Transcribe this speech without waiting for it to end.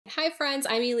Hi friends,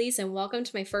 I'm Elise and welcome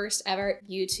to my first ever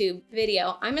YouTube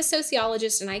video. I'm a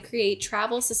sociologist and I create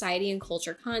travel, society, and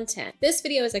culture content. This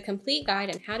video is a complete guide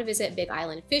on how to visit Big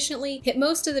Island efficiently, hit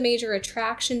most of the major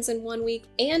attractions in 1 week,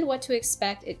 and what to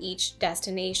expect at each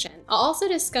destination. I'll also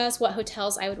discuss what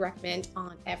hotels I would recommend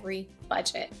on every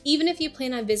budget. Even if you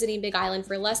plan on visiting Big Island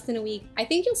for less than a week, I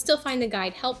think you'll still find the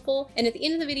guide helpful, and at the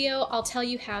end of the video, I'll tell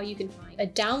you how you can find a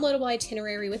downloadable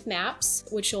itinerary with maps,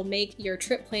 which will make your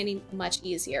trip planning much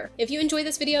easier. If you enjoyed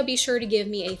this video, be sure to give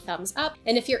me a thumbs up,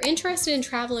 and if you're interested in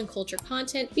travel and culture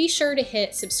content, be sure to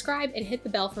hit subscribe and hit the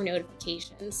bell for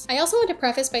notifications. I also want to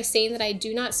preface by saying that I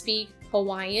do not speak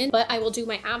Hawaiian, but I will do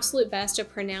my absolute best to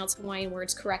pronounce Hawaiian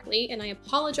words correctly, and I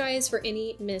apologize for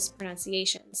any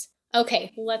mispronunciations.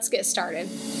 Okay, let's get started.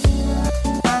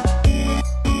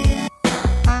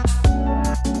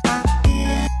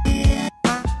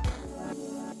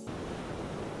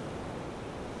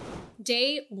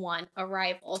 Day 1,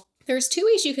 arrival. There's 2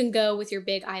 ways you can go with your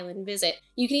Big Island visit.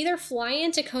 You can either fly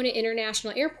into Kona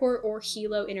International Airport or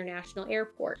Hilo International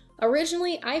Airport.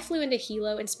 Originally, I flew into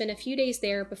Hilo and spent a few days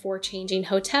there before changing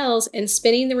hotels and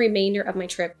spending the remainder of my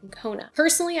trip in Kona.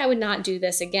 Personally, I would not do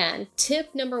this again.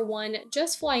 Tip number 1,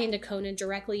 just fly into Kona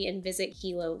directly and visit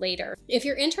Hilo later. If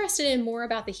you're interested in more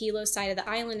about the Hilo side of the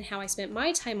island and how I spent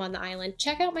my time on the island,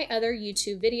 check out my other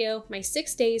YouTube video, my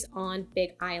 6 days on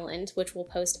Big Island, which we'll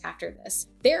post after this.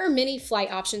 There are many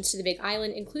flight options to the Big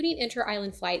Island, including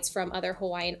inter-island flights from other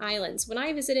Hawaiian islands. When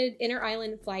I visited,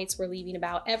 inter-island flights were leaving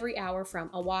about every hour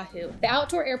from Oahu. The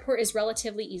outdoor airport is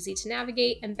relatively easy to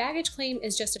navigate, and baggage claim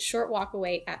is just a short walk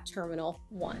away at Terminal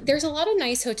 1. There's a lot of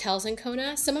nice hotels in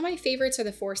Kona. Some of my favorites are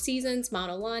the Four Seasons,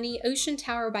 Mauna Kea, Ocean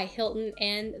Tower by Hilton,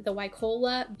 and the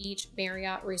Kukio Beach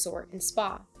Marriott Resort and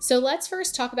Spa. So let's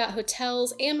first talk about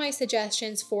hotels and my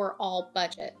suggestions for all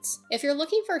budgets. If you're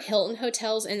looking for Hilton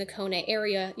hotels in the Kona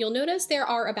area, you'll notice there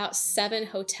are about 7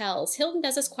 hotels. Hilton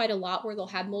does this quite a lot where they'll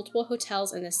have multiple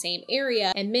hotels in the same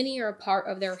area, and many are a part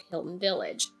of their Hilton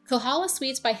Village. Kohala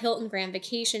Suites by Hilton Grand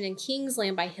Vacation and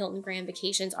Kingsland by Hilton Grand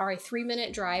Vacations are a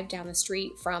 3-minute drive down the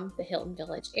street from the Hilton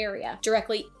Village area.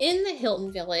 Directly in the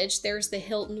Hilton Village, there's the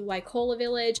Hilton Waikola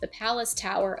Village, the Palace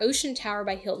Tower, Ocean Tower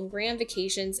by Hilton Grand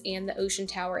Vacations, and the Ocean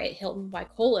Tower at Hilton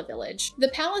Waikola Village. The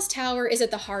Palace Tower is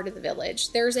at the heart of the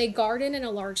village. There's a garden and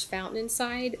a large fountain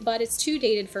inside, but it's too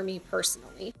dated for me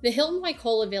personally. The Hilton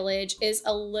Waikola Village is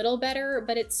a little better,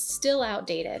 but it's still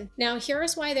outdated. Now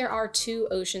here's why there are 2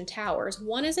 Ocean Towers.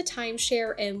 One is a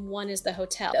timeshare and one is the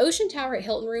hotel. The Ocean Tower at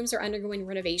Hilton rooms are undergoing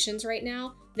renovations right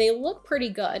now. They look pretty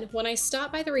good. When I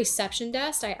stopped by the reception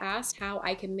desk, I asked how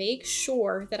I can make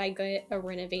sure that I get a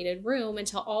renovated room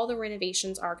until all the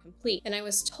renovations are complete. And I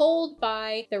was told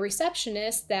by the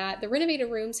receptionist that the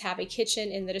renovated rooms have a kitchen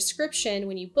in the description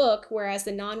when you book, whereas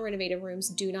the non-renovated rooms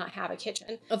do not have a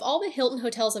kitchen. Of all the Hilton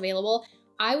hotels available,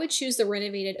 I would choose the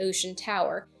renovated Ocean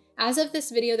Tower. As of this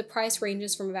video, the price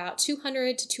ranges from about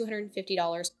 $200 to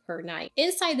 $250 per night.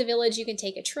 Inside the village, you can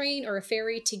take a train or a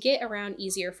ferry to get around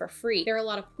easier for free. There are a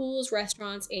lot of pools,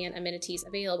 restaurants, and amenities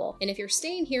available. And if you're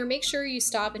staying here, make sure you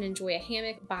stop and enjoy a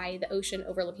hammock by the ocean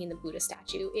overlooking the Buddha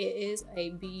statue. It is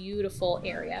a beautiful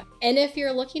area. And if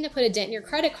you're looking to put a dent in your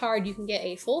credit card, you can get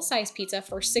a full-size pizza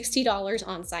for $60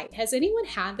 on site. Has anyone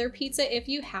had their pizza? If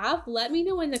you have, let me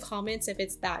know in the comments if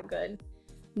it's that good.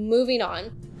 Moving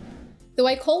on. The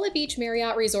Waikola Beach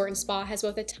Marriott Resort and Spa has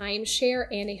both a timeshare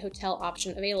and a hotel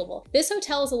option available. This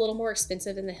hotel is a little more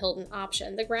expensive than the Hilton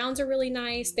option. The grounds are really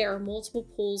nice, there are multiple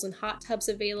pools and hot tubs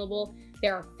available,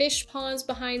 there are fish ponds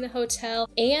behind the hotel,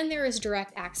 and there is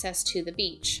direct access to the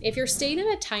beach. If you're staying in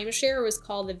a timeshare, it was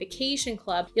called the Vacation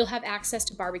Club, you'll have access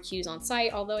to barbecues on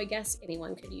site, although I guess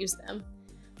anyone could use them.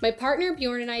 My partner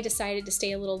Bjorn and I decided to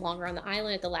stay a little longer on the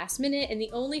island at the last minute, and the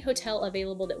only hotel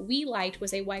available that we liked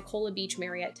was a Waikola Beach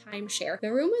Marriott timeshare.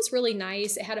 The room was really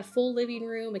nice. It had a full living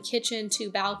room, a kitchen,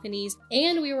 2 balconies,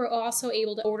 and we were also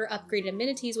able to order upgraded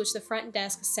amenities, which the front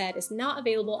desk said is not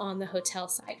available on the hotel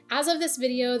side. As of this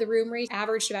video, the room rate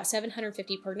averaged about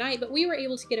 $750 per night, but we were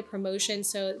able to get a promotion,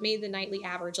 so it made the nightly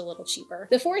average a little cheaper.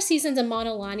 The Four Seasons and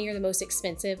Mauna Kea are the most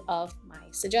expensive of my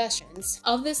suggestions.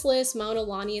 Of this list, Mauna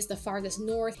Kea is the farthest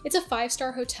north. It's a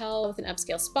 5-star hotel with an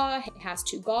upscale spa. It has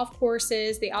 2 golf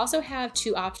courses. They also have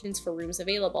 2 options for rooms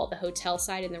available, the hotel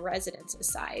side and the residences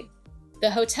side.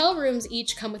 The hotel rooms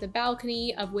each come with a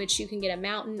balcony, of which you can get a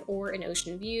mountain or an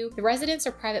ocean view. The residents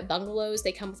are private bungalows.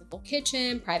 They come with a full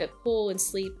kitchen, private pool, and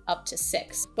sleep up to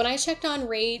 6. When I checked on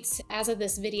rates, as of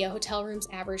this video, hotel rooms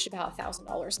averaged about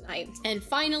 $1,000 a night. And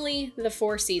finally, the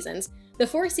Four Seasons. The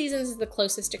Four Seasons is the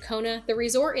closest to Kona. The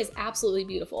resort is absolutely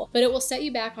beautiful, but it will set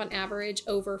you back on average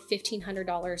over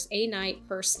 $1,500 a night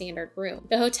per standard room.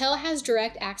 The hotel has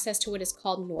direct access to what is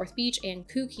called North Beach and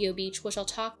Kukio Beach, which I'll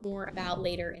talk more about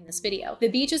later in this video. The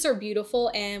beaches are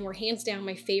beautiful and were hands down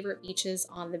my favorite beaches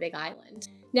on the Big Island.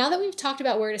 Now that we've talked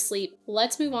about where to sleep,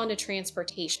 let's move on to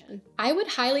transportation. I would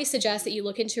highly suggest that you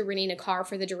look into renting a car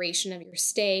for the duration of your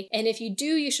stay, and if you do,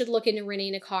 you should look into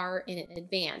renting a car in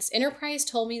advance. Enterprise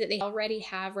told me that they already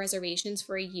have reservations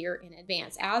for a year in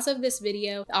advance. As of this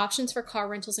video, the options for car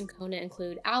rentals in Kona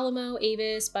include Alamo,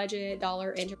 Avis, Budget,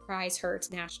 Dollar, Enterprise,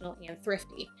 Hertz, National, and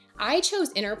Thrifty. I chose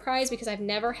Enterprise because I've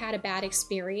never had a bad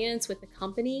experience with the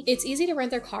company. It's easy to rent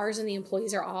their cars and the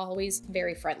employees are always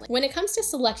very friendly. When it comes to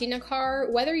selecting a car,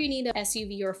 whether you need an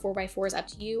SUV or a 4x4 is up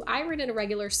to you. I rented a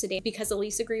regular sedan because the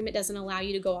lease agreement doesn't allow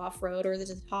you to go off-road or to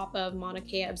the top of Mauna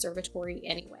Kea Observatory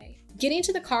anyway. Getting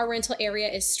to the car rental area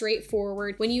is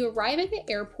straightforward. When you arrive at the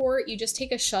airport, you just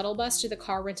take a shuttle bus to the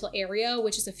car rental area,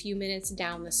 which is a few minutes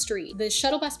down the street. The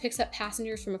shuttle bus picks up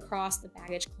passengers from across the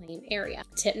baggage claim area.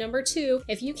 Tip number 2,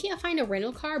 if you can't find a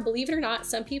rental car, believe it or not,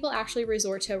 some people actually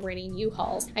resort to renting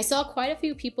U-Hauls. I saw quite a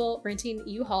few people renting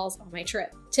U-Hauls on my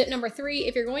trip. Tip number 3,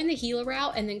 if you're going the Gila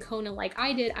route and then Kona like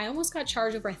I did, I almost got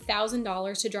charged over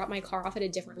 $1,000 to drop my car off at a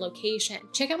different location.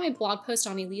 Check out my blog post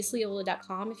on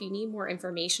eliseloyola.com if you need more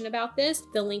information about this.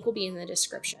 The link will be in the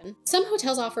description. Some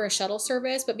hotels offer a shuttle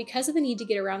service, but because of the need to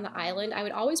get around the island, I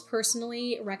would always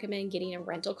personally recommend getting a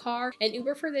rental car. And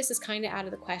Uber for this is kind of out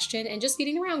of the question, and just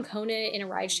getting around Kona in a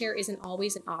rideshare isn't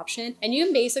always an option, and you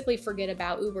can basically forget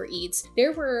about Uber Eats.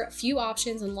 There were few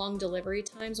options and long delivery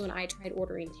times when I tried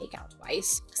ordering takeout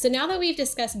twice. So now that we've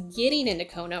discussed getting into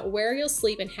Kona, where you'll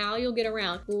sleep and how you'll get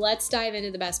around, let's dive into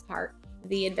the best part,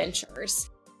 the adventures.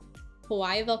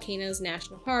 Hawaii Volcanoes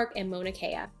National Park and Mauna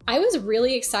Kea. I was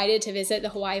really excited to visit the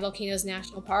Hawaii Volcanoes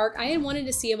National Park. I had wanted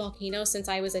to see a volcano since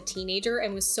I was a teenager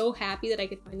and was so happy that I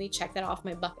could finally check that off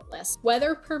my bucket list.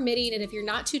 Weather permitting, and if you're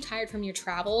not too tired from your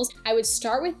travels, I would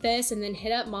start with this and then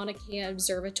hit up Mauna Kea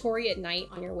Observatory at night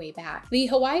on your way back. The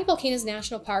Hawaii Volcanoes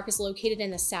National Park is located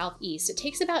in the southeast. It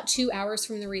takes about 2 hours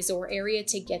from the resort area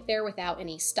to get there without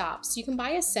any stops. You can buy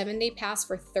a 7-day pass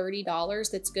for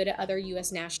 $30 that's good at other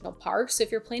US national parks. So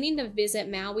if you're planning to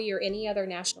visit Maui or any other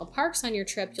national parks on your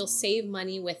trip, you'll save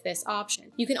money with this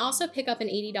option. You can also pick up an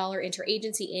 $80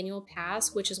 interagency annual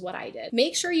pass, which is what I did.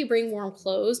 Make sure you bring warm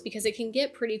clothes because it can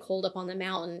get pretty cold up on the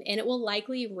mountain and it will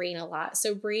likely rain a lot,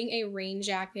 so bring a rain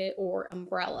jacket or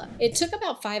umbrella. It took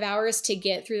about 5 hours to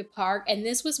get through the park, and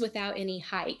this was without any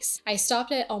hikes. I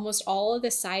stopped at almost all of the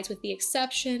sites with the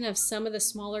exception of some of the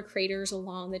smaller craters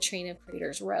along the Train of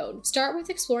Craters Road. Start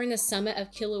with exploring the summit of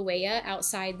Kilauea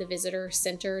outside the visitor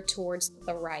center towards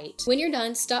the right. When you're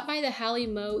done, stop by the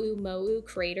Halimoʻu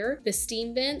crater, the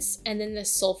steam vents, and then the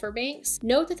sulfur banks.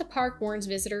 Note that the park warns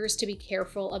visitors to be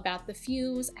careful about the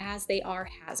fumes as they are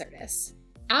hazardous.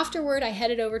 Afterward, I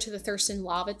headed over to the Thurston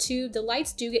Lava Tube. The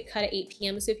lights do get cut at 8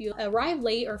 p.m. so if you arrive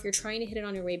late or if you're trying to hit it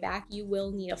on your way back, you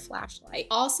will need a flashlight.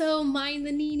 Also, mind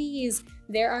the ninis.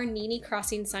 There are nini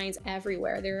crossing signs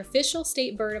everywhere. They're official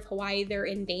state bird of Hawaii. They're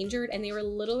endangered and they were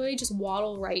literally just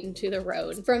waddle right into the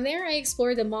road. From there, I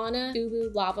explored the Mauna Kea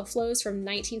lava flows from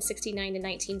 1969 to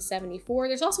 1974.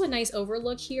 There's also a nice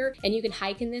overlook here and you can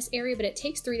hike in this area, but it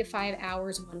takes 3 to 5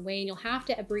 hours one way and you'll have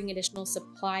to bring additional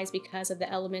supplies because of the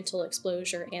elemental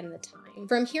exposure and the time.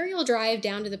 From here, you'll drive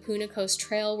down to the Puna Coast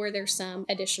Trail where there's some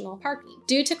additional parking.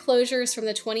 Due to closures from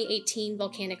the 2018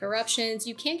 volcanic eruptions,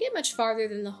 you can't get much farther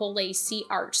than the Hole Sea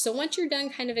Arch. So once you're done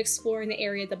kind of exploring the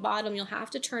area at the bottom, you'll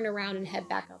have to turn around and head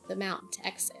back up the mountain to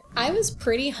exit. I was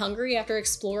pretty hungry after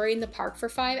exploring the park for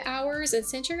 5 hours, and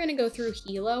since you're going to go through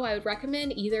Hilo, I would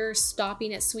recommend either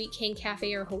stopping at Sweet Cane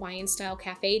Cafe or Hawaiian Style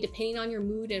Cafe, depending on your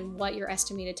mood and what your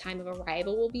estimated time of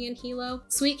arrival will be in Hilo.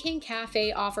 Sweet Cane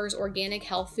Cafe offers organic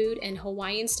health food, and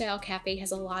Hawaiian Style Cafe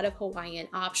has a lot of Hawaiian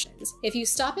options. If you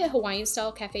stop at Hawaiian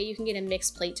Style Cafe, you can get a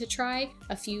mixed plate to try,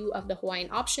 a few of the Hawaiian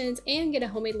options, and get a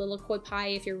homemade lilikoi pie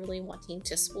if you're really wanting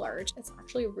to splurge. It's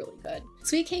actually really good.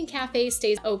 Sweet Cane Cafe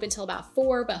stays open till about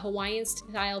 4, but Hawaiian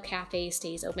Style Cafe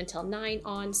stays open till 9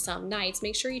 on some nights.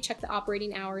 Make sure you check the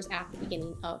operating hours at the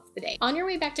beginning of the day. On your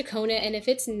way back to Kona, and if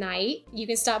it's night, you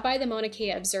can stop by the Mauna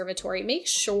Kea Observatory. Make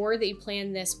sure that you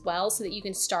plan this well so that you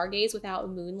can stargaze without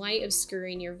moonlight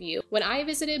obscuring your view. When I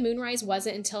visited, moonrise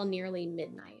wasn't until nearly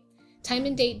midnight.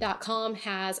 Timeanddate.com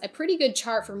has a pretty good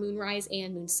chart for moonrise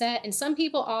and moonset, and some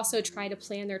people also try to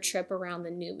plan their trip around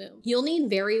the new moon. You'll need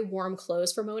very warm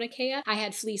clothes for Mauna Kea. I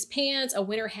had fleece pants, a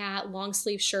winter hat, long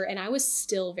sleeve shirt, and I was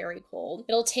still very cold.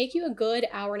 It'll take you a good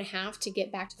hour and a half to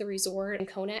get back to the resort in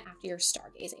Kona after your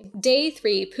stargazing. Day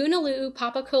 3, Punaluʻu,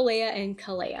 Papakōlea, and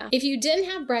Kalae. If you didn't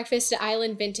have breakfast at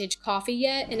Island Vintage Coffee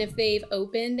yet, and if they've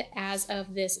opened as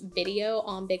of this video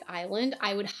on Big Island,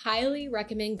 I would highly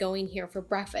recommend going here for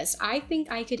breakfast. I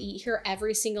think I could eat here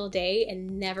every single day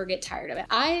and never get tired of it.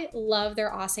 I love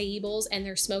their acai bowls and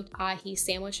their smoked ahi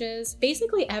sandwiches,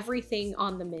 basically everything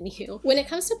on the menu. When it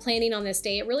comes to planning on this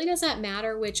day, it really doesn't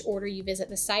matter which order you visit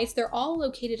the sites. They're all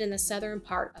located in the southern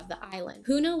part of the island.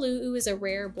 Punaluʻu is a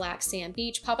rare black sand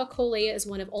beach. Papakōlea is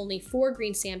one of only 4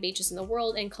 green sand beaches in the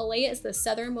world, and Kalae is the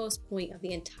southernmost point of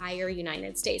the entire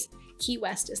United States. Key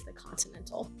West is the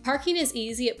continental. Parking is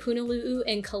easy at Punaluʻu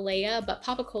and Kalae, but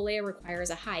Papakōlea requires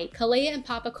a hike. Kalae and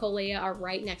Papakōlea are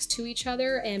right next to each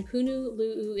other, and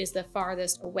Punaluʻu is the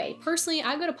farthest away. Personally,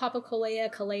 I go to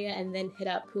Papakōlea, Kalae, and then hit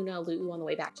up Punaluʻu on the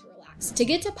way back to relax. To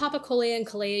get to Papakōlea and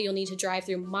Kalae, you'll need to drive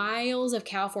through miles of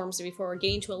cow farms before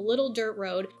getting to a little dirt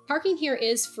road. Parking here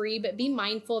is free, but be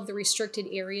mindful of the restricted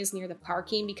areas near the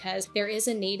parking because there is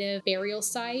a native burial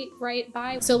site right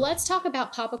by. So let's talk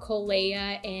about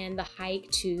Papakōlea and the hike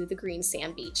to the green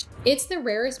sand beach. It's the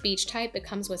rarest beach type but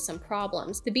comes with some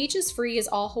problems. The beach is free as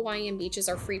all Hawaiian beaches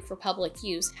are free for public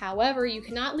use. However, you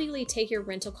cannot legally take your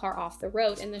rental car off the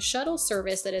road, and the shuttle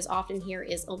service that is often here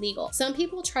is illegal. Some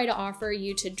people try to offer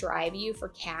you to drive you for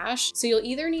cash, so you'll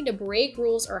either need to break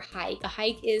rules or hike. The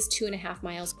hike is 2.5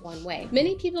 miles one way.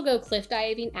 Many people go cliff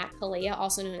diving at Kalae,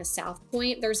 also known as South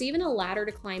Point. There's even a ladder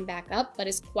to climb back up, but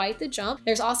it's quite the jump.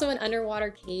 There's also an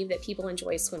underwater cave that people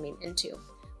enjoy swimming into.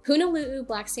 Punaluʻu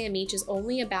Black Sand Beach is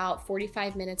only about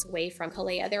 45 minutes away from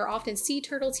Kalae. There are often sea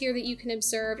turtles here that you can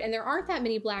observe, and there aren't that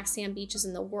many black sand beaches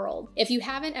in the world. If you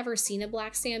haven't ever seen a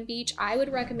black sand beach, I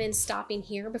would recommend stopping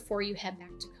here before you head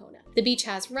back to Kona. The beach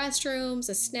has restrooms,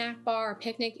 a snack bar, a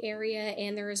picnic area,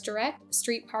 and there is direct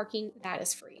street parking that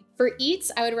is free. For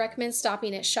eats, I would recommend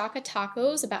stopping at Shaka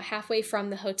Tacos about halfway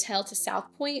from the hotel to South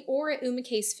Point, or at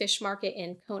Umake's Fish Market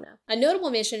in Kona. A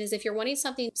notable mission is if you're wanting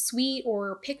something sweet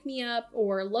or pick-me-up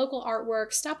or local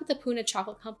artwork, stop at the Puna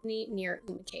Chocolate Company near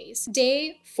Umake's.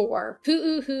 Day 4,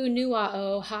 Pu'uhonua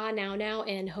O Hōnaunau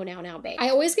and Honaunau Bay. I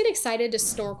always get excited to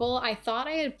snorkel. I thought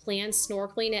I had planned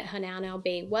snorkeling at Honaunau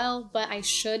Bay well, but I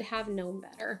should have known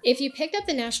better. If you picked up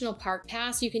the National Park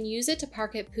Pass, you can use it to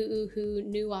park at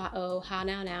Pu'uhonua O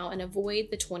Hōnaunau and avoid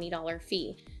the $20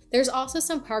 fee. There's also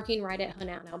some parking right at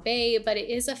Honaunau Bay, but it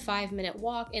is a 5-minute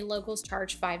walk and locals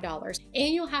charge $5, and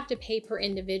you'll have to pay per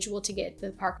individual to get to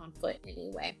the park on foot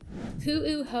anyway.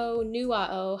 Pu'uhonua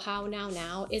O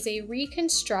Hōnaunau is a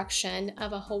reconstruction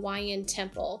of a Hawaiian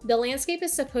temple. The landscape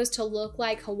is supposed to look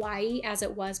like Hawaii as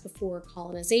it was before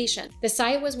colonization. The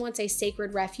site was once a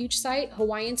sacred refuge site.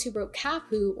 Hawaiians who broke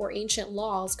kapu or ancient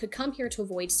laws could come here to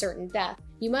avoid certain death.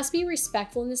 You must be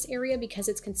respectful in this area because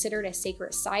it's considered a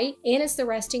sacred site, and it's the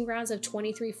resting grounds of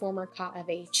 23 former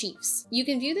Ka'ave chiefs. You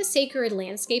can view the sacred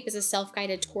landscape as a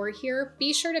self-guided tour here.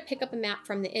 Be sure to pick up a map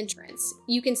from the entrance.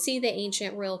 You can see the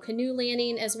ancient royal canoe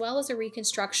landing, as well as a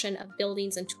reconstruction of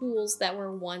buildings and tools that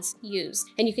were once used.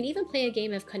 And you can even play a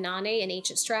game of Kanane, an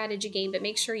ancient strategy game, but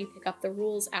make sure you pick up the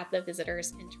rules at the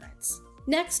visitor's entrance.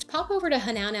 Next, pop over to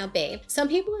Honaunau Bay. Some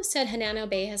people have said Honaunau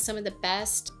Bay has some of the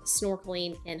best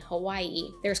snorkeling in Hawaii.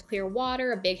 There's clear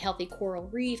water, a big healthy coral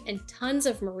reef, and tons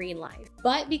of marine life.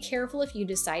 But be careful if you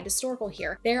decide to snorkel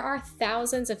here. There are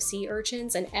thousands of sea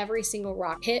urchins and every single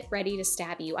rock hit ready to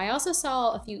stab you. I also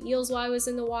saw a few eels while I was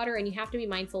in the water, and you have to be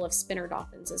mindful of spinner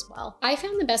dolphins as well. I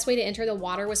found the best way to enter the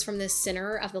water was from the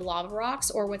center of the lava rocks,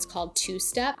 or what's called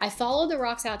two-step. I followed the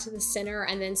rocks out to the center,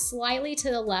 and then slightly to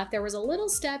the left, there was a little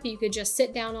step you could just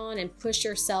sit down on and push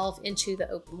yourself into the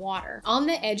open water. On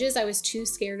the edges, I was too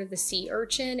scared of the sea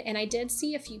urchin, and I did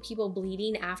see a few people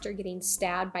bleeding after getting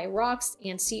stabbed by rocks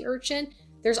and sea urchin.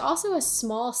 There's also a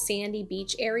small sandy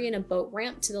beach area and a boat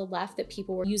ramp to the left that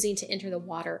people were using to enter the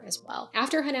water as well.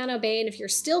 After Honaunau Bay, and if you're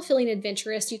still feeling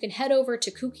adventurous, you can head over to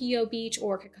Kukio Beach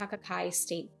or Kekaha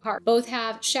State Park. Both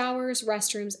have showers,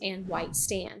 restrooms, and white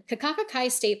sand.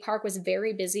 Kekaha State Park was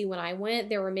very busy when I went.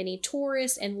 There were many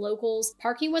tourists and locals.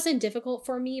 Parking wasn't difficult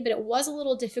for me, but it was a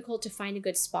little difficult to find a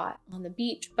good spot on the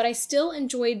beach. But I still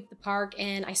enjoyed the park,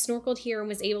 and I snorkeled here and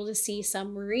was able to see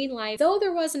some marine life, though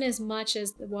there wasn't as much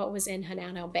as what was in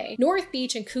Honaunau Bay. North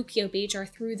Beach and Kukio Beach are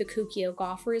through the Kukio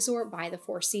Golf Resort by the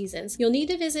Four Seasons. You'll need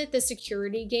to visit the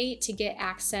security gate to get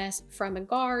access from a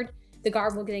guard. The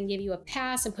guard will then give you a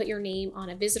pass and put your name on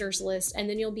a visitor's list, and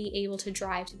then you'll be able to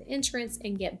drive to the entrance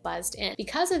and get buzzed in.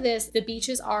 Because of this, the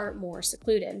beaches are more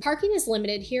secluded. Parking is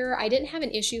limited here. I didn't have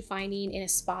an issue finding in a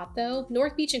spot though.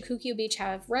 North Beach and Kukio Beach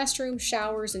have restrooms,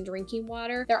 showers, and drinking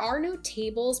water. There are no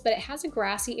tables, but it has a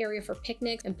grassy area for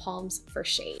picnics and palms for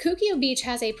shade. Kukio Beach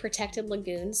has a protected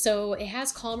lagoon, so it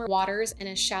has calmer waters and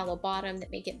a shallow bottom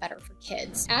that make it better for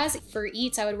kids. As for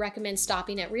eats, I would recommend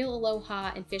stopping at Real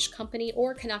Aloha and Fish Company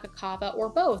or Kanaka Kava or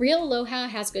both. Real Aloha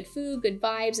has good food, good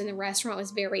vibes, and the restaurant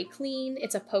was very clean.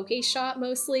 It's a poke shop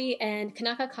mostly, and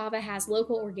Kanaka Kava has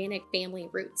local organic family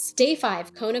roots. Day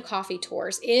 5, Kona coffee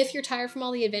tours. If you're tired from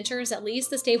all the adventures, at least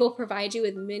the stay will provide you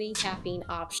with many caffeine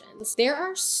options. There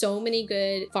are so many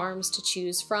good farms to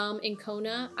choose from in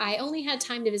Kona. I only had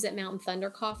time to visit Mountain Thunder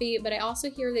Coffee, but I also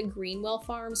hear that Greenwell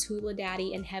Farms, Hula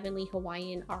Daddy, and Heavenly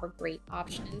Hawaiian are great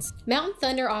options. Mountain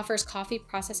Thunder offers coffee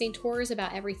processing tours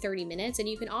about every 30 minutes, and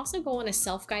you can also go on a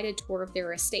self-guided tour of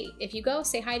their estate. If you go,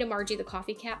 say hi to Margie the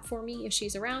coffee cat for me if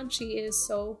she's around. She is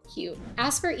so cute.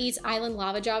 As for eats, Island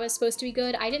Lava Java is supposed to be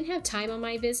good. I didn't have time on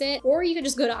my visit, or you could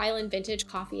just go to Island Vintage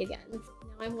Coffee again.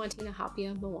 I'm wanting a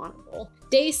Hapia Moana bowl.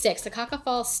 Day 6, ʻAkaka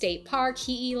Falls State Park,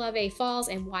 Hiʻilawei Falls,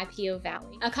 and Waipi'o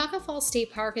Valley. ʻAkaka Falls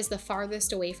State Park is the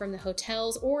farthest away from the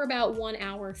hotels, or about 1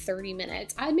 hour, 30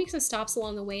 minutes. I'd make some stops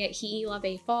along the way at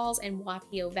Hiʻilawei Falls and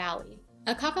Waipi'o Valley.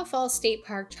 ʻAkaka Falls State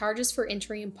Park charges for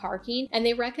entry and parking, and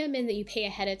they recommend that you pay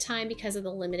ahead of time because of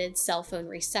the limited cell phone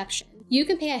reception. You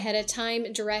can pay ahead of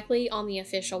time directly on the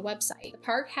official website. The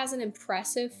park has an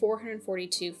impressive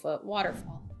 442-foot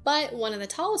waterfall. But one of the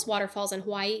tallest waterfalls in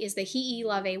Hawaii is the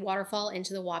Hiʻilawei waterfall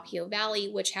into the Waipi'o Valley,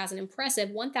 which has an impressive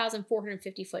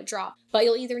 1,450-foot drop. But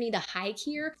you'll either need to hike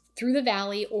here through the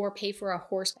valley or pay for a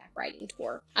horseback riding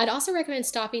tour. I'd also recommend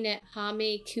stopping at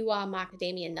Hame Kua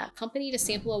Macadamia Nut Company to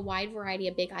sample a wide variety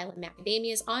of Big Island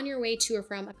macadamias on your way to or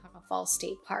from ʻAkaka Falls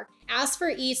State Park. As for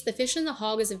eats, the Fish and the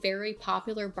Hog is a very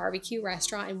popular barbecue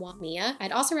restaurant in Waimea.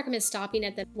 I'd also recommend stopping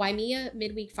at the Waimea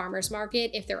Midweek Farmers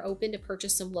Market if they're open to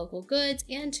purchase some local goods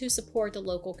and to support the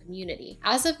local community.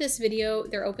 As of this video,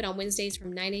 they're open on Wednesdays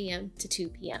from 9 a.m. to 2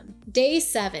 p.m. Day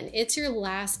 7, it's your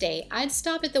last day. I'd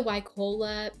stop at the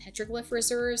Waikola Petroglyph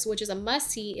Reserves, which is a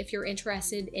must-see if you're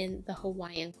interested in the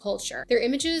Hawaiian culture. They're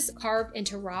images carved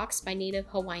into rocks by native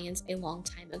Hawaiians a long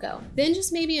time ago. Then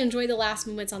just maybe enjoy the last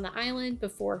moments on the island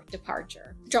before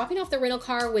departure. Dropping off the rental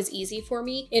car was easy for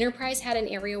me. Enterprise had an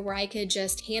area where I could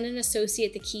just hand an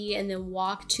associate the key and then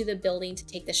walk to the building to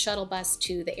take the shuttle bus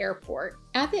to the airport.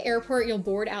 At the airport, you'll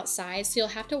board outside, so you'll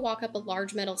have to walk up a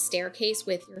large metal staircase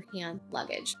with your hand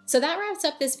luggage. So that wraps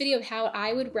up this video of how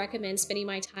I would recommend spending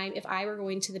my time if I were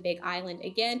going to the Big Island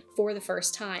again for the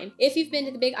first time. If you've been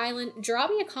to the Big Island, drop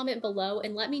me a comment below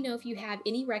and let me know if you have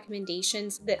any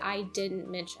recommendations that I didn't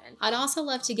mention. I'd also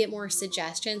love to get more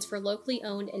suggestions for locally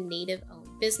owned and native owned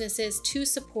businesses to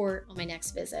support on my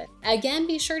next visit. Again,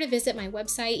 be sure to visit my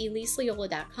website,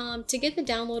 eliseloyola.com, to get the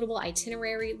downloadable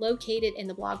itinerary located in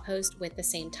the blog post with the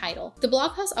same title. The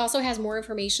blog post also has more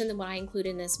information than what I include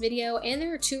in this video, and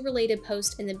there are 2 related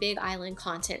posts in the Big Island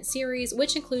content series,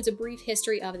 which includes a brief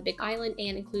history of the Big Island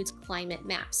and includes climate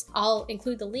maps. I'll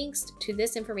include the links to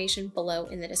this information below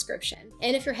in the description.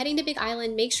 And if you're heading to Big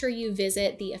Island, make sure you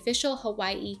visit the official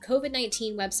Hawaii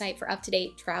COVID-19 website for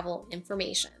up-to-date travel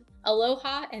information.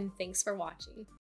 Aloha, and thanks for watching.